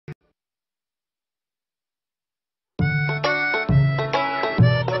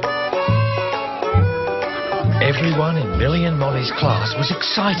Everyone in Millie and Molly's class was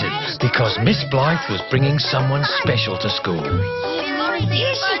excited because Miss Blythe was bringing someone special to school.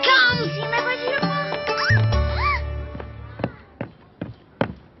 Here she comes!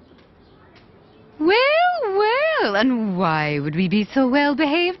 Well, and why would we be so well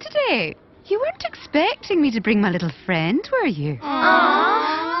behaved today? You weren't expecting me to bring my little friend, were you?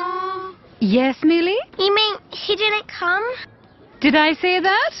 Aww. Yes, Millie? You mean he didn't come? Did I say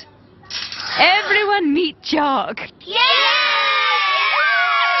that? Everyone meet Jock. Yay!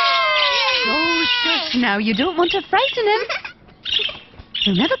 Oh, shush now, you don't want to frighten him.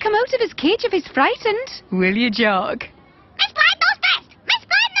 He'll never come out of his cage if he's frightened. Will you, Jock? Miss Blythe knows best! Miss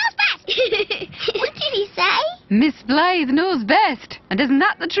Blythe knows best! What did he say? Miss Blythe knows best. And isn't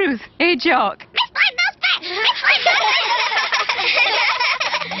that the truth? Eh, Jock? Miss Blythe knows best! Miss Blythe knows best!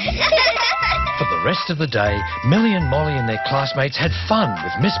 For the rest of the day, Millie and Molly and their classmates had fun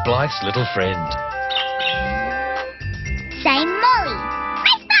with Miss Blythe's little friend. Say Molly.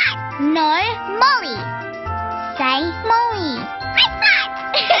 Miss Blythe! No, Molly. Say Molly. Miss Blythe!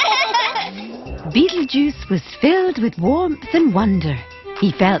 Beetlejuice was filled with warmth and wonder.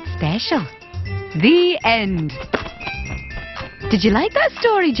 He felt special. The end. Did you like that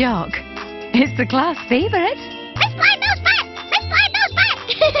story, Jock? It's the class favourite. Miss Blythe knows best! Miss Blythe knows best!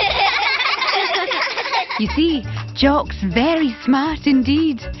 You see, Jock's very smart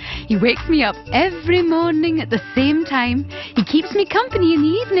indeed. He wakes me up every morning at the same time. He keeps me company in the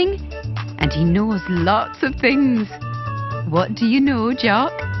evening. And he knows lots of things. What do you know,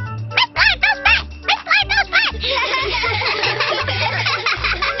 Jock? Miss Blythe knows best! Miss Blythe knows best!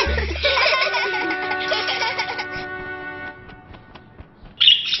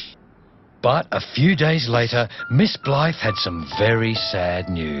 But a few days later, Miss Blythe had some very sad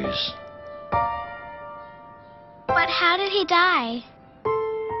news. But how did he die?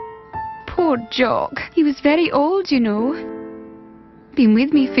 Poor Jock. He was very old, you know. Been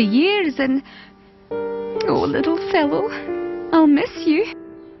with me for years and... Oh, little fellow, I'll miss you.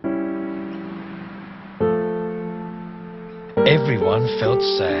 Everyone felt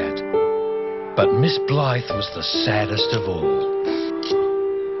sad. But Miss Blythe was the saddest of all.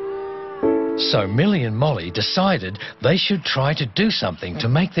 So Millie and Molly decided they should try to do something to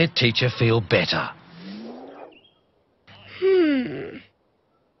make their teacher feel better.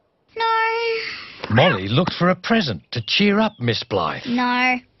 No. Molly looked for a present to cheer up Miss Blythe.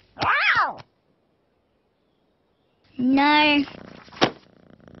 No. No.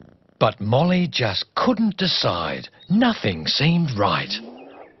 But Molly just couldn't decide. Nothing seemed right.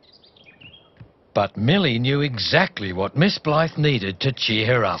 But Millie knew exactly what Miss Blythe needed to cheer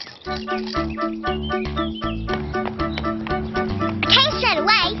her up. Came straight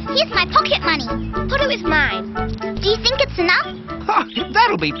away. Here's my pocket money. Put it with mine. Do you think it's enough? Oh,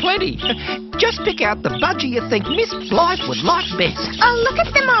 that'll be plenty. Just pick out the budgie you think Miss Blythe would like best. Oh, look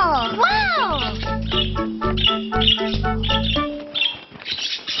at them all. Wow.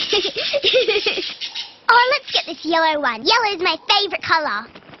 Oh, let's get this yellow one. Yellow's my favourite colour.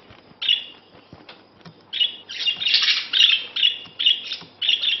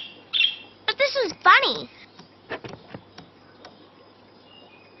 But this was funny.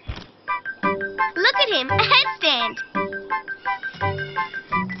 Look at him, a headstand.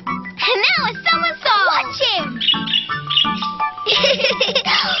 And now a somersault. Watch him.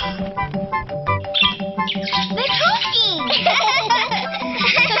 They're talking.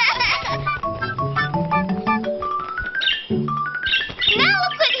 Now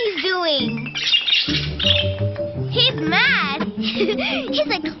look what he's doing. He's mad. He's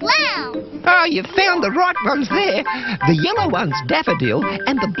a clown. Oh, you found the right ones there. The yellow one's Daffodil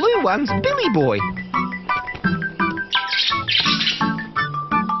and the blue one's Billy Boy.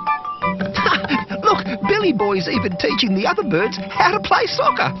 Look, Billy Boy's even teaching the other birds how to play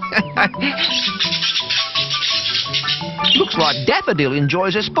soccer. Looks like Daffodil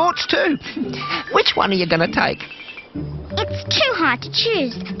enjoys her sports too. Which one are you going to take? It's too hard to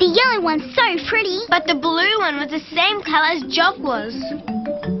choose. The yellow one's so pretty. But the blue one was the same colour as Jock was.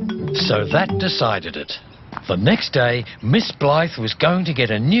 So that decided it. The next day, Miss Blythe was going to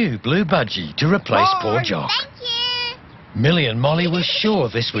get a new blue budgie to replace poor Jock. Thank you. Millie and Molly were sure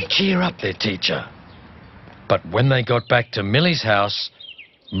this would cheer up their teacher. But when they got back to Millie's house,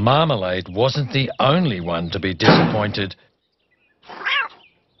 Marmalade wasn't the only one to be disappointed.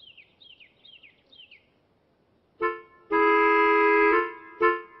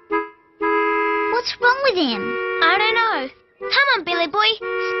 What's wrong with him? I don't know. Come on, Billy Boy.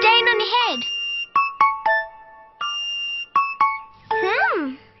 Stand on your head.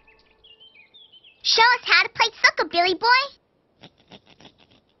 Show us how to play soccer, Billy Boy.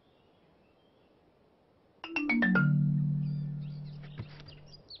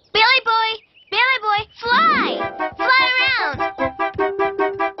 Fly around.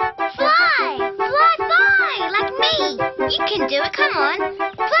 Fly! Fly, fly! Like me. You can do it. Come on.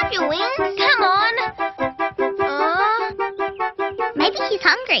 Flap your wings. Come on. Oh. Maybe he's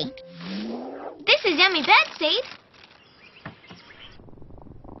hungry. This is yummy birdseed.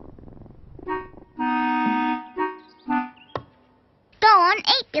 Go on,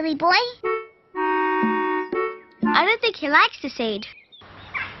 eat, Billy boy. I don't think he likes the seed.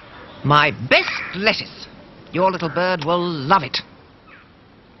 My best lettuce. Your little bird will love it.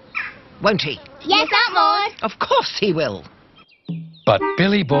 Won't he? Yes, Aunt Maud. Of course he will. But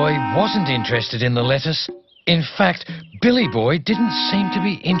Billy Boy wasn't interested in the lettuce. In fact, Billy Boy didn't seem to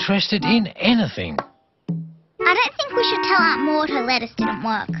be interested in anything. I don't think we should tell Aunt Maud her lettuce didn't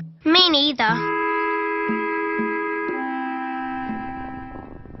work. Me neither.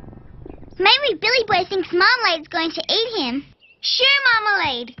 Maybe Billy Boy thinks Marmalade's going to eat him. Shoo,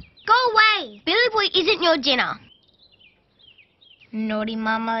 Marmalade! Go away! Billy Boy isn't your dinner. Naughty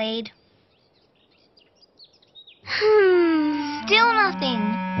Marmalade. Still nothing.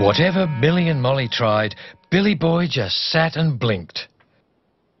 Whatever Billy and Molly tried, Billy Boy just sat and blinked.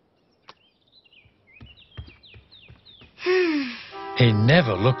 He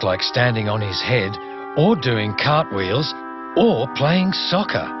never looked like standing on his head, or doing cartwheels, or playing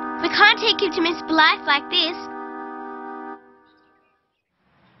soccer. We can't take him to Miss Blythe like this.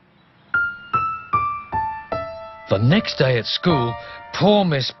 The next day at school, poor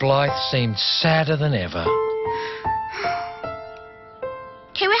Miss Blythe seemed sadder than ever.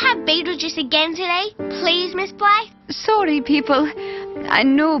 Can we have Beetlejuice again today? Please, Miss Blythe? Sorry, people. I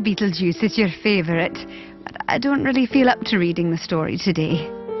know Beetlejuice is your favourite, but I don't really feel up to reading the story today.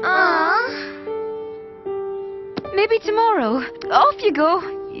 Aww. Maybe tomorrow. Off you go.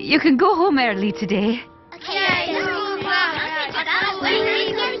 You can go home early today. Okay.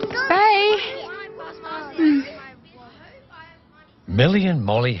 Bye. Millie and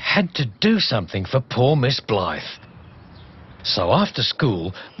Molly had to do something for poor Miss Blythe. So after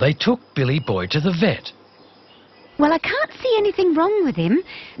school, they took Billy Boy to the vet. Well, I can't see anything wrong with him.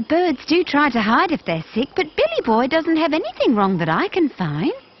 Birds do try to hide if they're sick, but Billy Boy doesn't have anything wrong that I can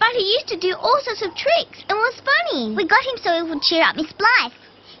find. But he used to do all sorts of tricks and was funny. We got him so he would cheer up Miss Blythe.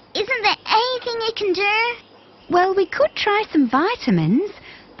 Isn't there anything you can do? Well, we could try some vitamins,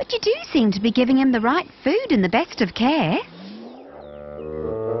 but you do seem to be giving him the right food and the best of care.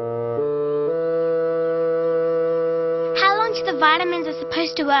 How long do the vitamins are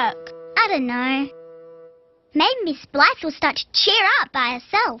supposed to work? I don't know. Maybe Miss Blythe will start to cheer up by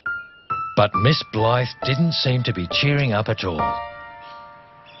herself. But Miss Blythe didn't seem to be cheering up at all.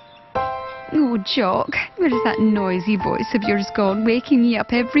 Oh, Jock, where's that noisy voice of yours gone, waking me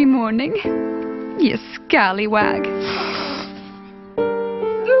up every morning? You scallywag.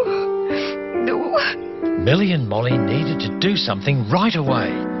 No. Millie and Molly needed to do something right away.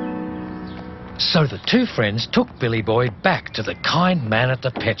 So the two friends took Billy Boy back to the kind man at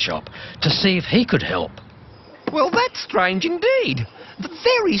the pet shop to see if he could help. Well, that's strange indeed. The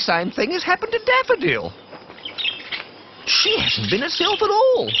very same thing has happened to Daffodil. She hasn't been herself at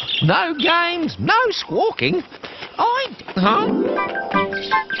all. No games, no squawking. Huh? Look,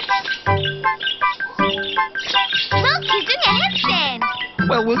 he's doing a handstand.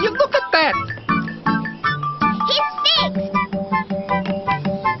 Well, will you look at that? He's fixed.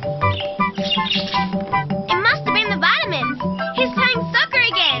 It must have been the vitamins. He's playing soccer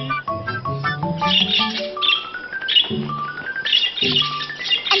again.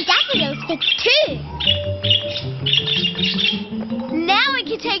 And Daffodil's fixed too. Now we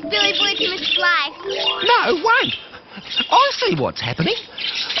can take Billy Boy to Miss Blythe. No, wait. I see what's happening.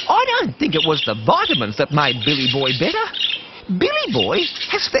 I don't think it was the vitamins that made Billy Boy better. Billy Boy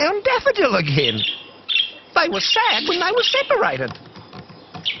has found Daffodil again. They were sad when they were separated.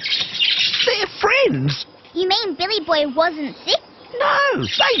 They're friends. You mean Billy Boy wasn't sick? No,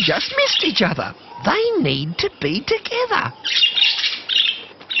 they just missed each other. They need to be together.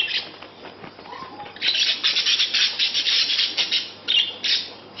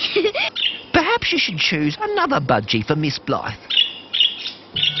 Perhaps you should choose another budgie for Miss Blythe.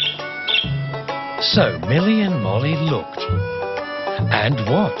 So Millie and Molly looked, and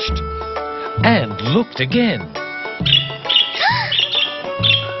watched, and looked again.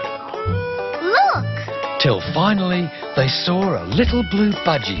 Look! Till finally they saw a little blue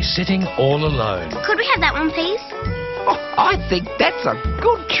budgie sitting all alone. Could we have that one, please? Oh, I think that's a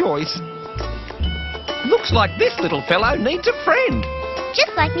good choice. Looks like this little fellow needs a friend.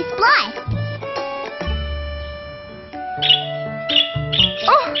 Just like Miss Blythe.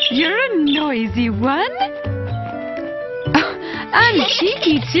 Oh, you're a noisy one. Oh, and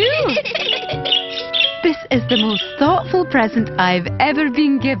cheeky too. This is the most thoughtful present I've ever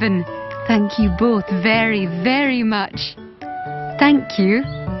been given. Thank you both very, very much. Thank you.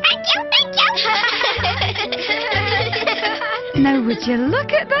 Thank you, thank you. Now would you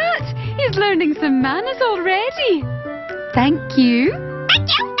look at that? He's learning some manners already. Thank you. Thank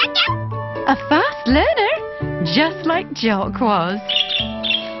you, thank you. A fast learner, just like Jock was.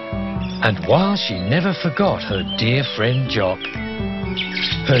 And while she never forgot her dear friend Jock,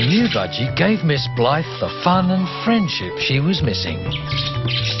 her new budgie gave Miss Blythe the fun and friendship she was missing.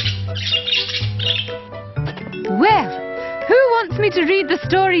 Well, who wants me to read the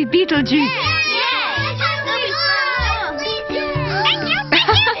story Beetlejuice?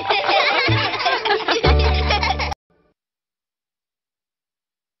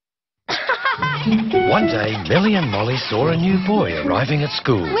 One day, Millie and Molly saw a new boy arriving at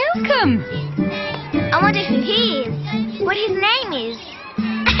school. Welcome. I wonder who he is, what his name is.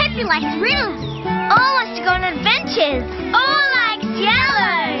 I hope he likes riddles. All wants to go on adventures. All likes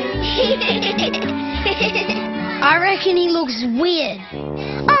yellow. I reckon he looks weird.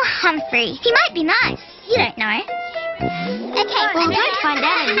 Oh, Humphrey, he might be nice. You don't know. Okay, well, I'm going to find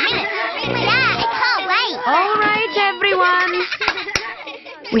out in a minute. Yeah, I can't wait. All right, everyone.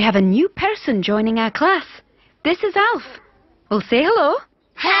 We have a new person joining our class. This is Alf. We'll say hello.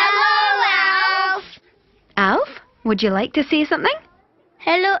 Hello, Alf. Alf, would you like to say something?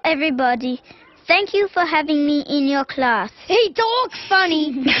 Hello, everybody. Thank you for having me in your class. He talks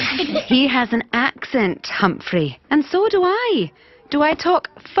funny. He has an accent, Humphrey. And so do I. Do I talk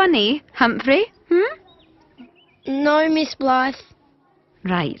funny, Humphrey? No, Miss Blythe.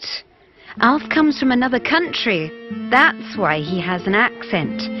 Right. Alf comes from another country. That's why he has an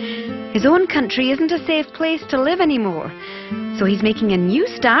accent. His own country isn't a safe place to live anymore. So he's making a new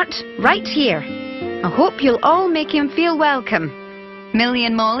start right here. I hope you'll all make him feel welcome. Millie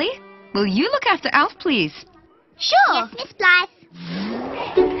and Molly, will you look after Alf, please? Sure. Yes, Miss Blythe.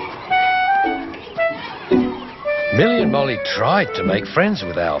 Millie and Molly tried to make friends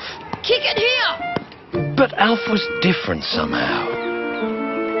with Alf. Kick it here. But Alf was different somehow.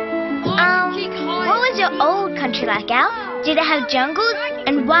 What was your old country like, Alf? Did it have jungles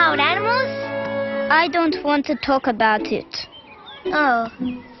and wild animals? I don't want to talk about it. Oh.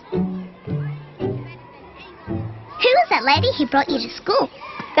 Who was that lady who brought you to school?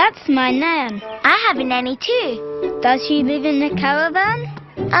 That's my nan. I have a nanny too. Does she live in a caravan?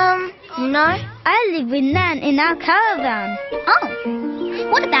 No. I live with Nan in our caravan. Oh.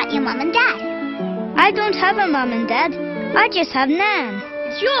 What about your mum and dad? I don't have a mum and dad. I just have Nan.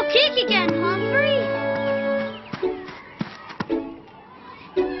 It's your kick again, Humphrey.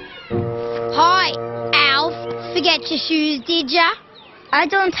 Hi, Alf. Forget your shoes, did ya? I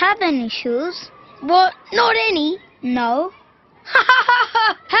don't have any shoes. What? Not any? No.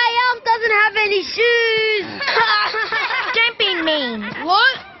 Hey, Alf doesn't have any shoes. Don't be mean.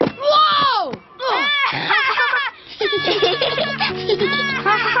 What? Whoa!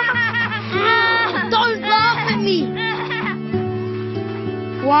 Don't laugh at me.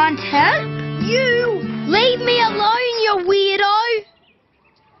 Want help? You! Leave me alone, you weirdo!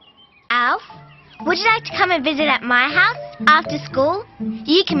 Alf, would you like to come and visit at my house after school?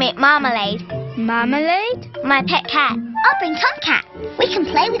 You can meet Marmalade. Marmalade? My pet cat. I'll bring Tomcat. We can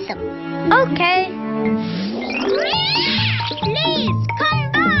play with them. Okay. Please,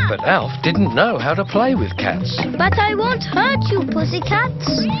 come back. But Alf didn't know how to play with cats. But I won't hurt you,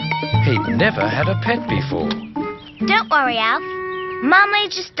 pussycats. He'd never had a pet before. Don't worry, Alf.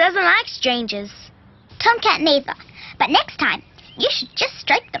 Marmalade just doesn't like strangers. Tomcat neither. But next time, you should just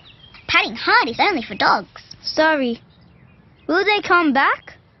stroke them. Patting hard is only for dogs. Sorry. Will they come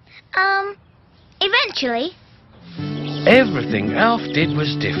back? Eventually. Everything Alf did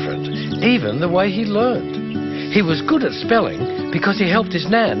was different, even the way he learned. He was good at spelling because he helped his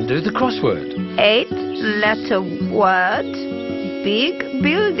nan do the crossword. 8-letter word, big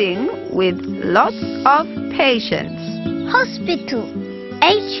building with lots of patients. Hospital.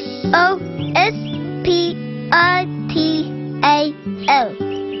 Hospital.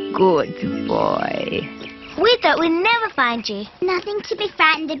 Good boy. We thought we'd never find you. Nothing to be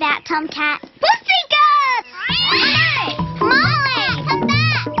frightened about, Tomcat. Pussycat! Marmalade, come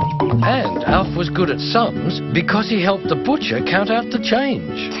back! And Alf was good at sums because he helped the butcher count out the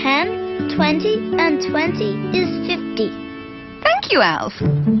change. 10, 20, and 20 is 50. Thank you, Alf.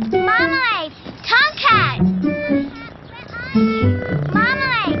 Marmalade! Tomcat!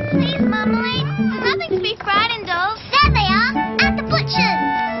 Marmalade! Please, Marmalade! There's nothing to be frightened of. There they are! At the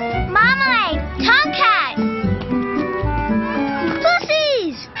butcher's! Marmalade! Tomcat!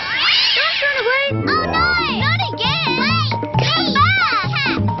 Pussies! Don't run away! Oh no! Not again! Wait! Come back!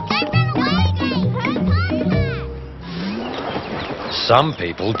 Don't run away! Some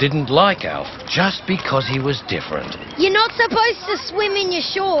people didn't like Alf just because he was different. You're not supposed to swim in your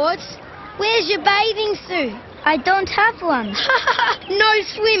shorts. Where's your bathing suit? I don't have one. No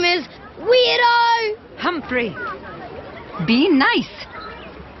swimmers, weirdo! Humphrey, be nice.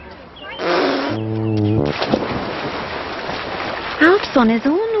 Alf's on his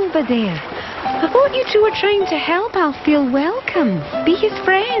own over there. I thought you two were trying to help Alf feel welcome. Be his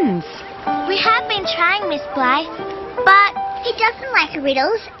friends. We have been trying, Miss Blythe, but he doesn't like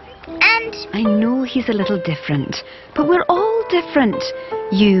riddles, and... I know he's a little different, but we're all different.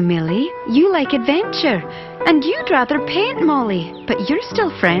 You, Millie, you like adventure, and you'd rather paint, Molly, but you're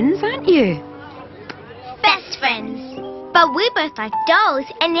still friends, aren't you? best friends. But we both like dolls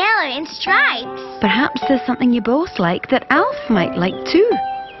and yellow in stripes. Perhaps there's something you both like that Alf might like too.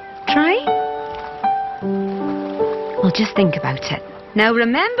 Try? Well, just think about it. Now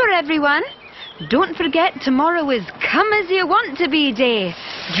remember, everyone, don't forget tomorrow is Come As You Want To Be Day.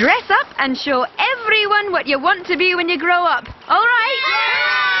 Dress up and show everyone what you want to be when you grow up. All right?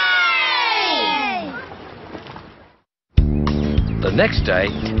 Yay! The next day,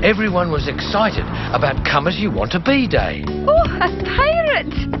 everyone was excited about Come As You Want To Be Day. Oh, a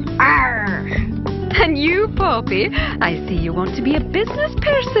pirate! Arr! And you, Poppy, I see you want to be a business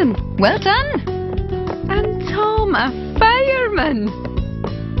person. Well done. And Tom, a fireman.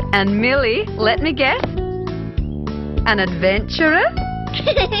 And Millie, let me guess, an adventurer?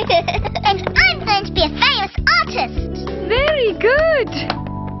 And I'm going to be a famous artist. Very good.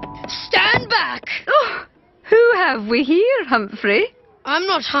 Stand back! Oh, who have we here, Humphrey? I'm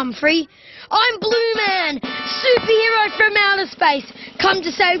not Humphrey. I'm Blue Man, superhero from outer space, come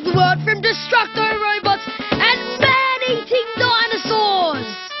to save the world from destructo robots and man-eating dinosaurs!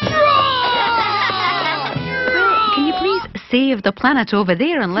 Can you please save the planet over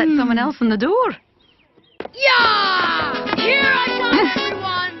there and let someone else in the door? Yeah! Here I come,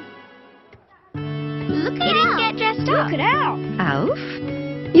 everyone! Look at you didn't get dressed up. Look it out! Alf,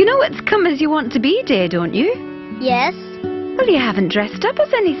 you know it's Come As You Want To Be Day, don't you? Yes, Well, you haven't dressed up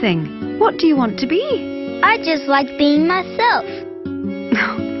as anything. What do you want to be? I just like being myself.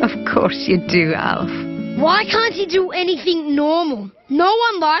 Of course you do, Alf. Why can't you do anything normal? No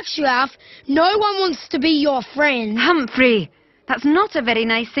one likes you, Alf. No one wants to be your friend. Humphrey, that's not a very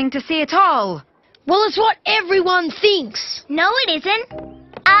nice thing to say at all. Well, it's what everyone thinks. No, it isn't.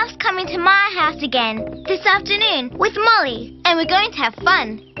 Alf's coming to my house again this afternoon with Molly, and we're going to have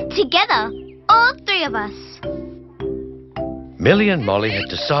fun together, all three of us. Millie and Molly had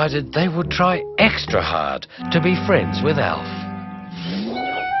decided they would try extra hard to be friends with Alf.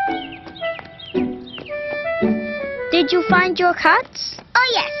 Did you find your cats? Oh,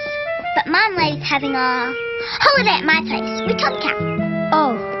 yes. But Marmalade's having a holiday at my place with Tomcat.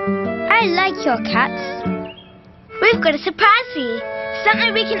 Oh, I like your cats. We've got a surprise for you.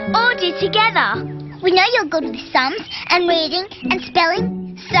 Something we can all do together. We know you're good with sums and reading and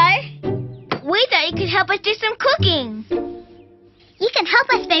spelling, so we thought you could help us do some cooking. You can help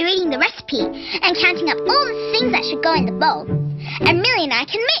us by reading the recipe and counting up all the things that should go in the bowl. And Millie and I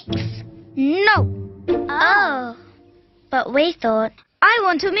can mix. No. Oh. But we thought, I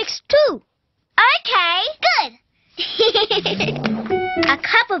want to mix too. Okay, good. A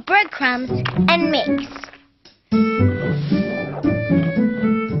cup of breadcrumbs and mix.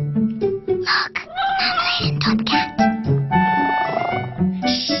 Look, Marmalade and Tomcat.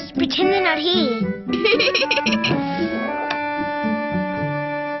 Shh, pretend they're not here.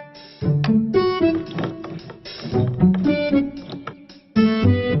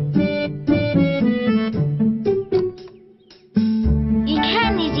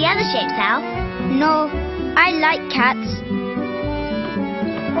 Shapes, Alf. No, I like cats.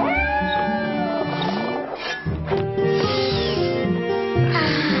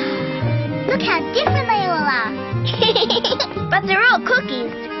 Look how different they all are. But they're all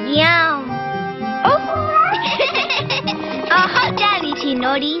cookies. Yum. Oh, hot damn you two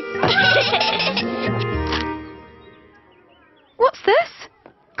naughties. What's this?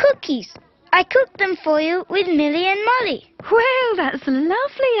 Cookies. I cooked them for you with Millie and Molly. Well, that's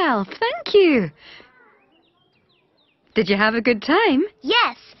lovely, Alf. Thank you. Did you have a good time?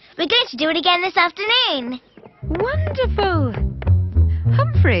 Yes, we're going to do it again this afternoon. Wonderful.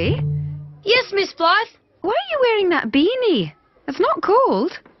 Humphrey, Yes, Miss Blythe? why are you wearing that beanie? It's not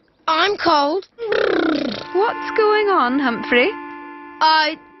cold. I'm cold. What's going on, Humphrey?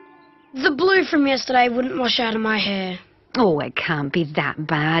 The blue from yesterday wouldn't wash out of my hair. Oh, it can't be that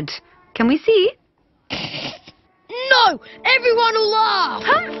bad. Can we see? No! Everyone will laugh!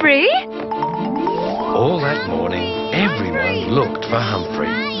 Humphrey? All that morning, everyone looked for Humphrey.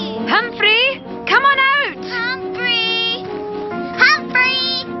 Humphrey, come on out! Humphrey!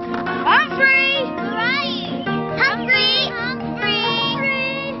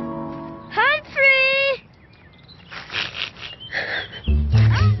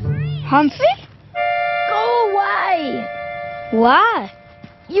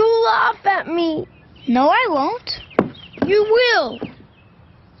 You'll laugh at me. No, I won't. You will.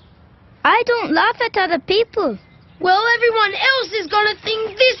 I don't laugh at other people. Well, everyone else is gonna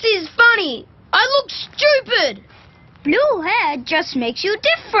think this is funny. I look stupid. Blue hair just makes you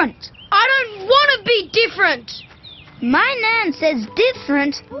different. I don't want to be different. My Nan says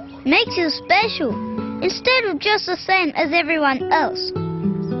different makes you special instead of just the same as everyone else.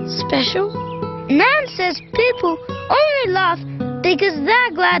 Special? Nan says people only laugh because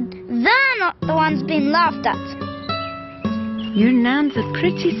they're glad they're not the ones being laughed at. Your Nan's a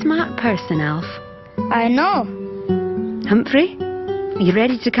pretty smart person, Alf. I know. Humphrey, are you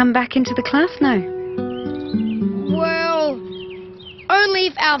ready to come back into the class now? Well, only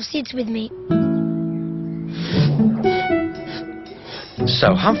if Alf sits with me.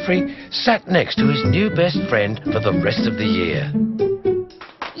 So Humphrey sat next to his new best friend for the rest of the year.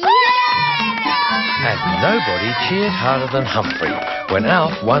 And nobody cheered harder than Humphrey when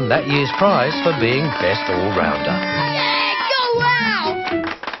Alf won that year's prize for being best all-rounder. Yeah, go Alf!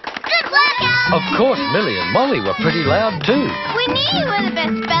 Good work, Alf! Of course, Millie and Molly were pretty loud too. We knew you were the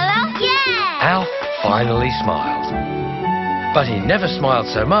best fella. Yeah! Alf finally smiled. But he never smiled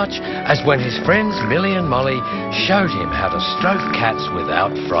so much as when his friends Millie and Molly showed him how to stroke cats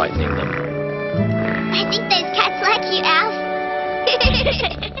without frightening them. I think those cats like you, Alf.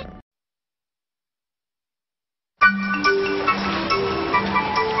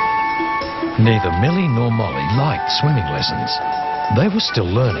 Neither Millie nor Molly liked swimming lessons. They were still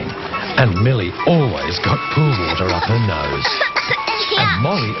learning, and Millie always got pool water up her nose. And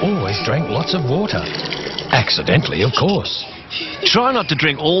Molly always drank lots of water. Accidentally, of course. Try not to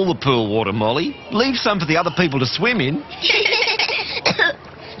drink all the pool water, Molly. Leave some for the other people to swim in.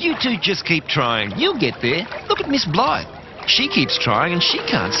 You two just keep trying. You'll get there. Look at Miss Blythe. She keeps trying and she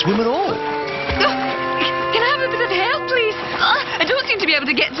can't swim at all. Can I have a bit of help, please? I don't seem to be able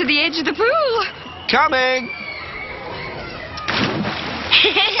to get to the edge of the pool. Coming!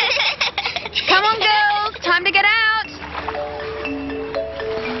 Come on, girls. Time to get out.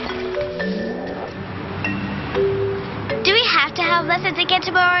 Do we have to have lessons again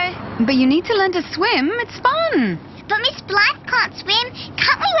tomorrow? But you need to learn to swim. It's fun. But Miss Blythe can't swim.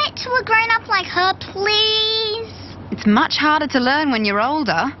 Can't we wait till we're grown up like her, please? It's much harder to learn when you're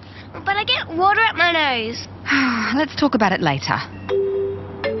older. But I get water up my nose. Let's talk about it later.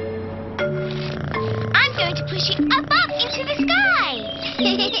 I'm going to push you up into the sky.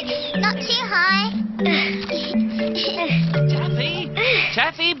 Not too high. Taffy!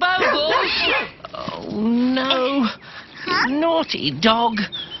 Taffy Bogle! Oh, no. Huh? Naughty dog.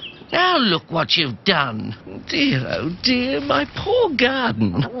 Now look what you've done. Dear, oh dear, my poor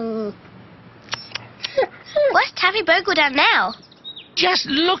garden. What's Taffy Bogle done now? Just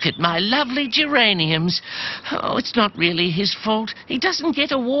look at my lovely geraniums. Oh, it's not really his fault. He doesn't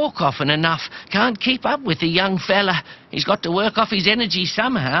get a walk often enough. Can't keep up with the young fella. He's got to work off his energy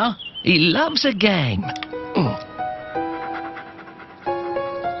somehow. He loves a game.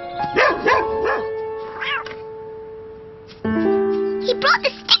 He brought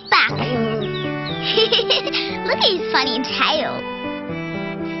the stick back. Look at his funny tail.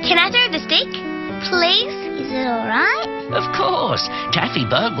 Can I throw the stick? Please? Is it all right? Of course. Taffy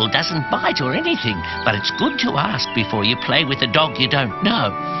Bogle doesn't bite or anything, but it's good to ask before you play with a dog you don't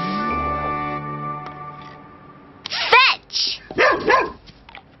know. Fetch!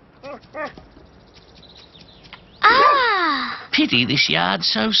 Ah! Pity this yard's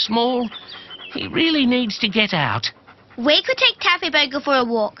so small. He really needs to get out. We could take Taffy Bogle for a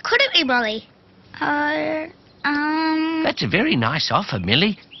walk, couldn't we, Molly? That's a very nice offer,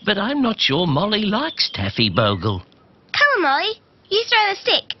 Millie, but I'm not sure Molly likes Taffy Bogle. Come on, Molly. You throw the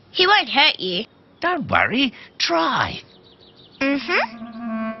stick. He won't hurt you. Don't worry. Try. I'll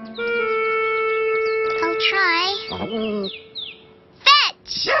try.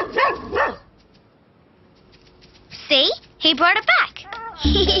 Fetch! See? He brought it back.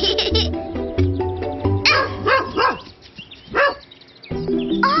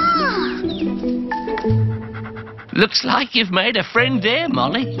 Oh! Looks like you've made a friend there,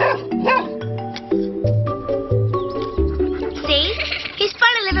 Molly. See? His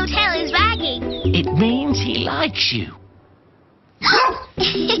funny little tail is wagging. It means he likes you.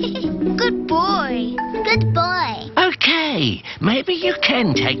 Good boy. Good boy. Okay, maybe you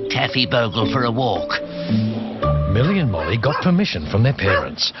can take Taffy Bogle for a walk. Millie and Molly got permission from their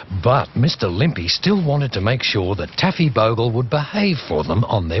parents, but Mr. Limpy still wanted to make sure that Taffy Bogle would behave for them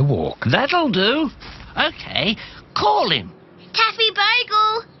on their walk. That'll do. Okay, call him. Taffy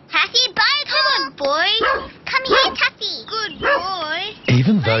Bogle. Taffy Bogle! Come on, boy. Come here, Taffy. Good boy.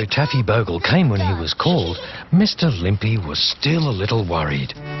 Even though Taffy Bogle came when he was called, Mr. Limpy was still a little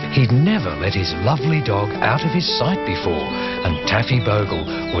worried. He'd never let his lovely dog out of his sight before, and Taffy Bogle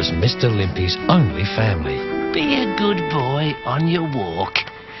was Mr. Limpy's only family. Be a good boy on your walk.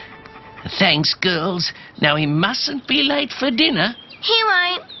 Thanks, girls. Now he mustn't be late for dinner. He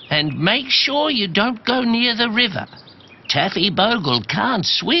won't. And make sure you don't go near the river. Taffy Bogle can't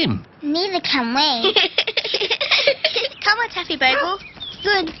swim. Neither can we. Come on, Taffy Bogle.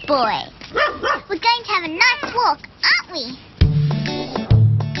 Good boy. We're going to have a nice walk, aren't we?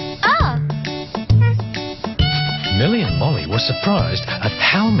 Oh. Millie and Molly were surprised at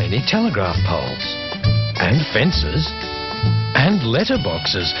how many telegraph poles and fences and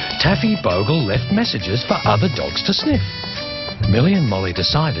letterboxes Taffy Bogle left messages for other dogs to sniff. Millie and Molly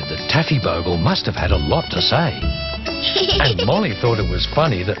decided that Taffy Bogle must have had a lot to say. And Molly thought it was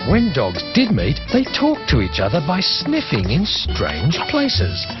funny that when dogs did meet, they talked to each other by sniffing in strange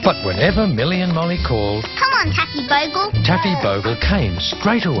places. But whenever Millie and Molly called, Come on, Taffy Bogle. Taffy Bogle came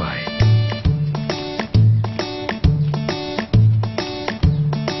straight away.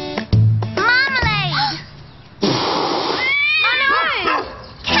 Marmalade! Oh no!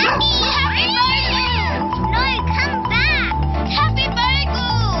 Taffy! Taffy Bogle! No, come back! Taffy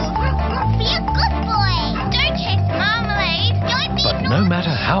Bogle! Be a good boy! Don't chase Marmalade! Don't be But no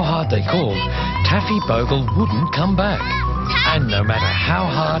matter how hard they called, Taffy Bogle wouldn't come back. And no matter how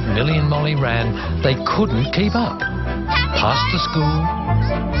hard Millie and Molly ran, they couldn't keep up. Past the school,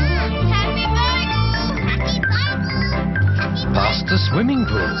 Taffy Bogle! Taffy Bogle! past the swimming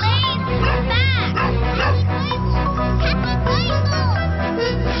pool, Come back! Taffy Bogle!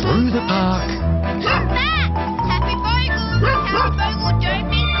 through the park, Come back! Taffy Bogle! Taffy Bogle, don't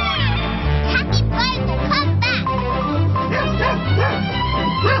be naughty! Taffy Bogle, come back!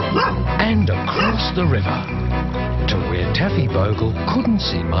 and across the river to where Taffy Bogle couldn't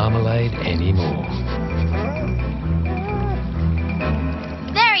see Marmalade anymore.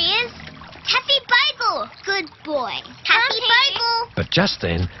 There he is! Taffy Bogle! Good boy. Taffy Bogle! But just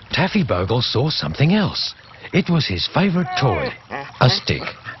then, Taffy Bogle saw something else. It was his favourite toy, a stick.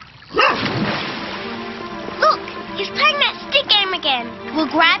 Look! He's playing that stick game again. We'll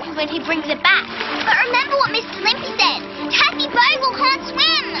grab him when he brings it back. But remember what Mr. Limpy said. Taffy Bogle can't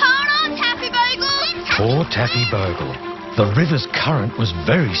swim! Hold on, Taffy Bogle! Poor Taffy Bogle. The river's current was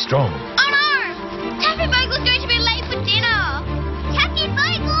very strong. Oh no! Taffy Bogle's going to be late for dinner! Taffy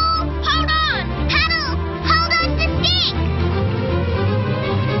Bogle! Hold on! Paddle! Hold on to the stick!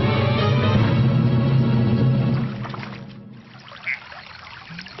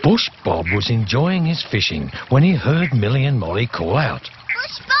 Bush Bob was enjoying his fishing when he heard Millie and Molly call out.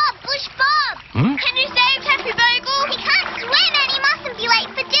 Bush Bob! Bush Bob! Hmm? Can you save Taffy Bogle? He can't swim and he mustn't be late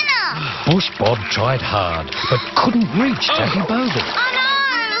for dinner! Bush Bob tried hard, but couldn't reach Taffy Bogle. Oh no!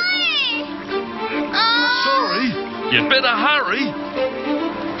 Oh! Sorry, you'd better hurry.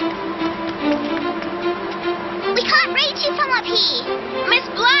 We can't reach him from up here. Miss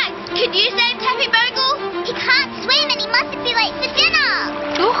Black, could you save Taffy Bogle? He can't swim and he mustn't be late for dinner.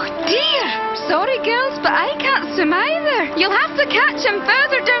 Oh dear! Sorry girls, but I can't swim either. You'll have to catch him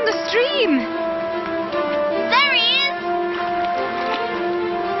further down the stream. There he is.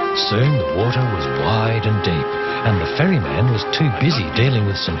 Soon the water was wide and deep, and the ferryman was too busy dealing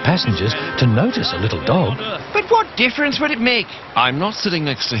with some passengers to notice a little dog. But what difference would it make? I'm not sitting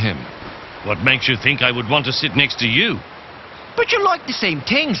next to him. What makes you think I would want to sit next to you? But you like the same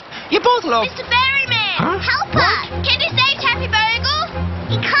things. You both love... Mr. Ferryman, Huh? help us. Can you save Taffy Bogle?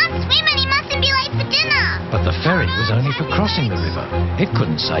 He can't swim and he mustn't be late for dinner. But the ferry was only for crossing the river. It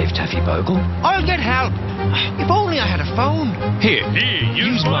couldn't save Taffy Bogle. I'll get help. If only I had a phone. Here,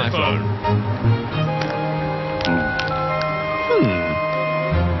 use my phone.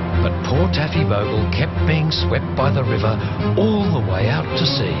 But poor Taffy Bogle kept being swept by the river all the way out to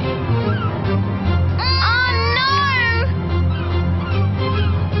sea. Oh no!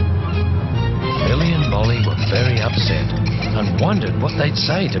 Millie and Molly were very upset and wondered what they'd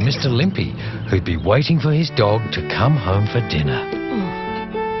say to Mr. Limpy, who'd be waiting for his dog to come home for dinner.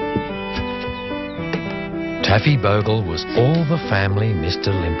 Taffy Bogle was all the family Mr.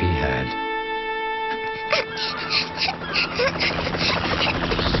 Limpy had.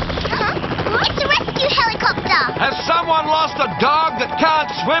 It's a rescue helicopter. Has someone lost a dog that can't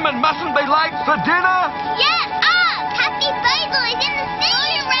swim and mustn't be late for dinner? Yes, Taffy Bogle is in the sea.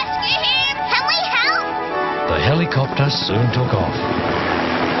 Will you rescue him? Can we help? The helicopter soon took off.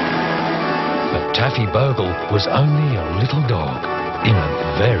 But Taffy Bogle was only a little dog in a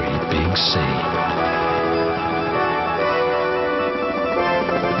very big sea.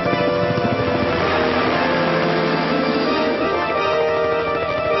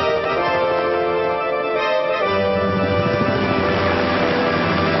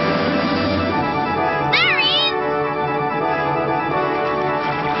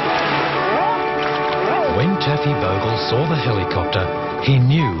 saw the helicopter, he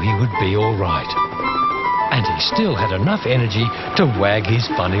knew he would be all right. And he still had enough energy to wag his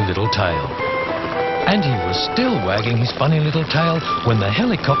funny little tail. And he was still wagging his funny little tail when the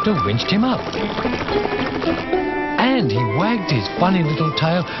helicopter winched him up. And he wagged his funny little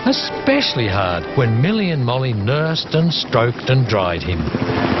tail especially hard when Millie and Molly nursed and stroked and dried him.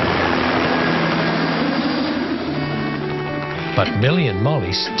 But Millie and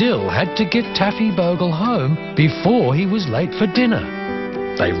Molly still had to get Taffy Bogle home before he was late for dinner.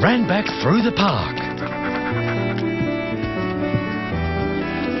 They ran back through the park,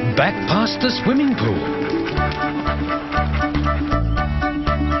 back past the swimming pool,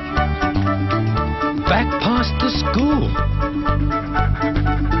 back past the school.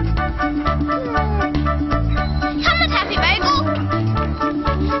 Come on, Taffy Bogle.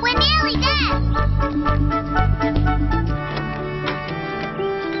 We're nearly there.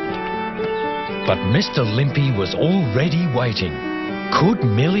 But Mr. Limpy was already waiting. Could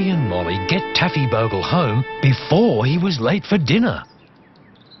Millie and Molly get Taffy Bogle home before he was late for dinner?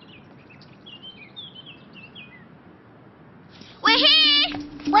 We're here.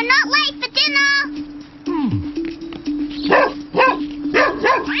 We're not late for dinner.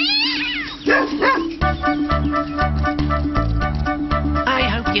 I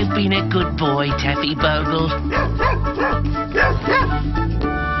hope you've been a good boy, Taffy Bogle.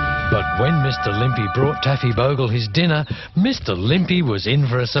 But when Mr. Limpy brought Taffy Bogle his dinner, Mr. Limpy was in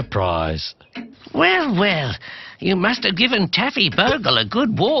for a surprise. Well, well, you must have given Taffy Bogle a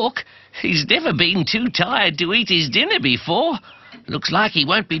good walk. He's never been too tired to eat his dinner before. Looks like he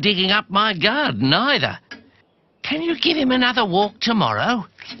won't be digging up my garden either. Can you give him another walk tomorrow?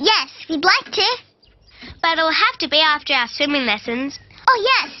 Yes, we'd like to. But it'll have to be after our swimming lessons. Oh,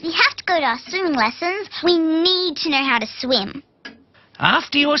 yes, we have to go to our swimming lessons. We need to know how to swim.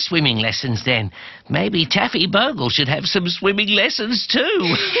 After your swimming lessons, then. Maybe Taffy Bogle should have some swimming lessons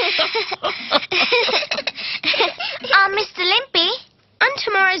too. Mr. Limpy, on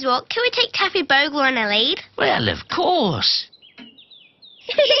tomorrow's walk, can we take Taffy Bogle on a lead? Well, of course.